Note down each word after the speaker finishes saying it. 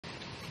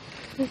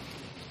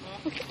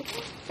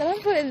But I'm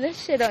putting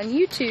this shit on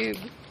YouTube.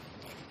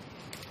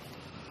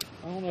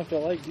 I don't know if they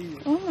like these.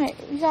 Oh my,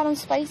 you got them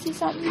spicy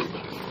something?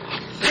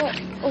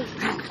 What?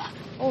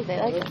 Oh, they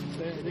like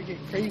it. They get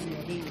crazy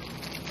on these.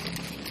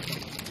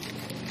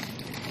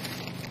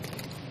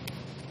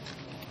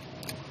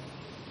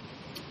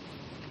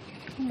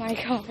 Oh my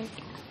god.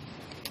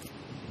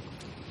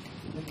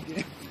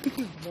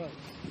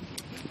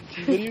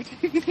 You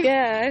videotaping?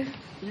 Yeah.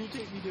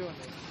 Videotape me doing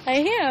this. I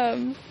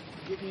am.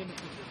 Get me in the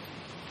picture.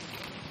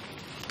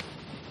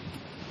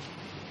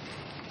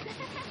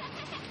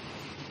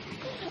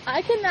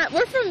 I cannot.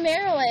 We're from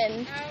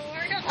Maryland.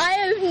 I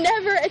have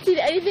never seen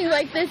anything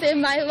like this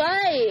in my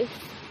life.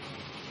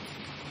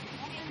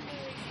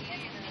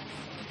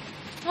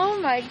 Oh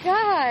my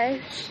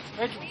gosh.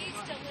 We used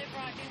to live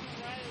right down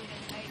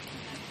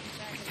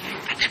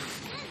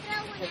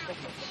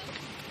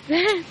the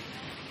road and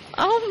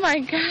Oh my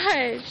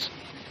gosh.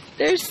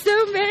 There's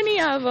so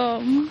many of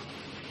them.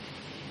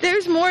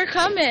 There's more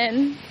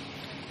coming.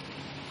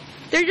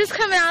 They're just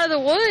coming out of the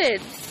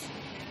woods.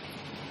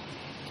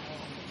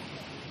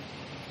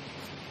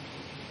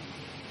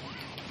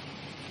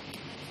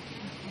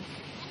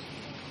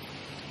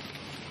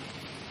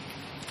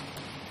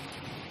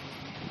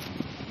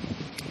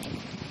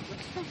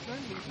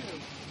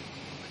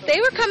 They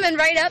were coming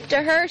right up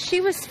to her.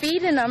 She was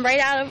feeding them right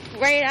out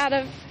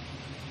of.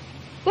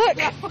 Look.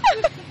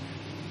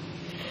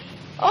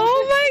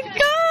 Oh my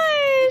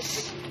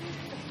gosh.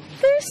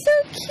 They're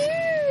so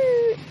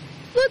cute.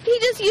 Look, he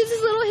just used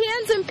his little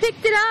hands and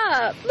picked it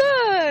up.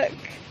 Look.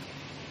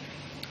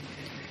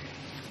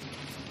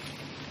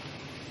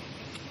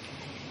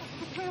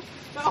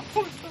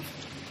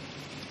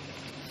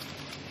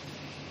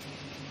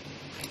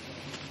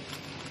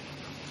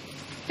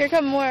 Here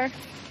come more.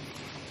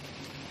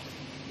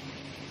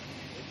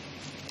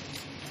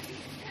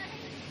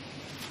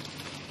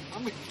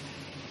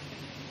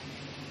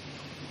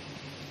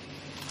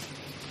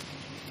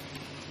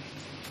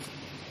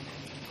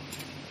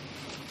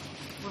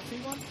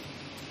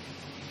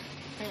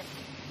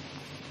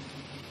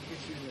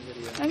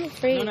 I'm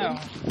afraid. No.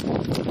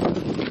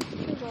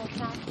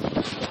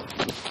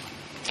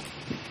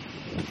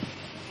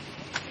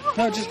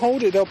 No, just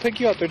hold it. They'll pick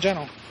you up. They're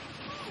gentle.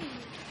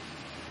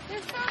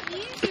 it's not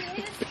easy.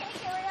 They just take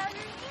it right out of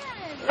your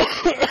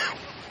hand.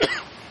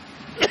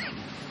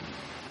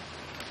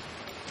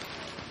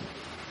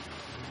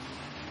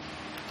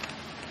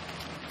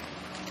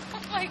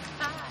 Oh my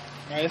god.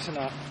 Alright, that's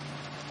enough.